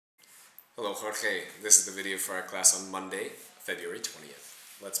Hello, Jorge. This is the video for our class on Monday, February 20th.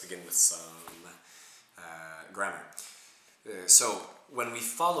 Let's begin with some grammar. So, when we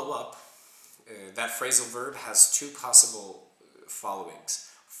follow up, that phrasal verb has two possible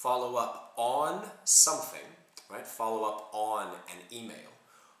followings. Follow up on something, right? Follow up on an email.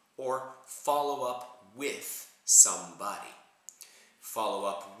 Or follow up with somebody. Follow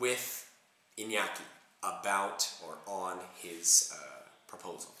up with Iñaki about or on his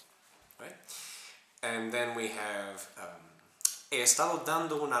proposal. Right? And then we have he estado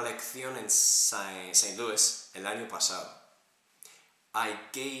dando una lección en St. Louis el año pasado. I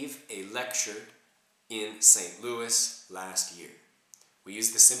gave a lecture in St. Louis last year. We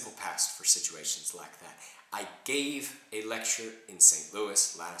use the simple past for situations like that. I gave a lecture in St.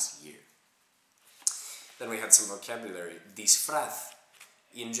 Louis last year. Then we had some vocabulary. Disfraz,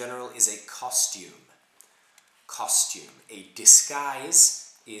 in general, is a costume. Costume. A disguise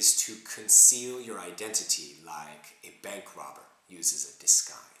is to conceal your identity, like a bank robber uses a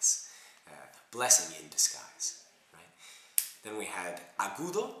disguise. Blessing in disguise. Right? Then we had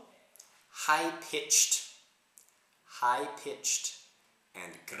agudo, high-pitched,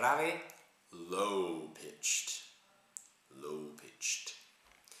 and grave, low-pitched.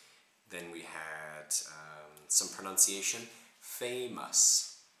 Then we had some pronunciation,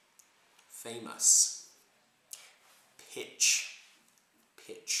 famous, pitch,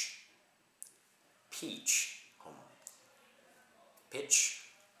 peach, pitch,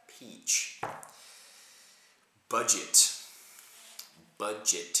 peach, budget,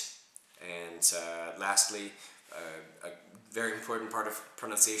 and lastly, a very important part of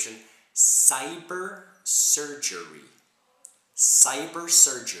pronunciation, cyber surgery.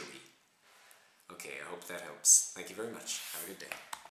 Okay, I hope that helps. Thank you very much. Have a good day.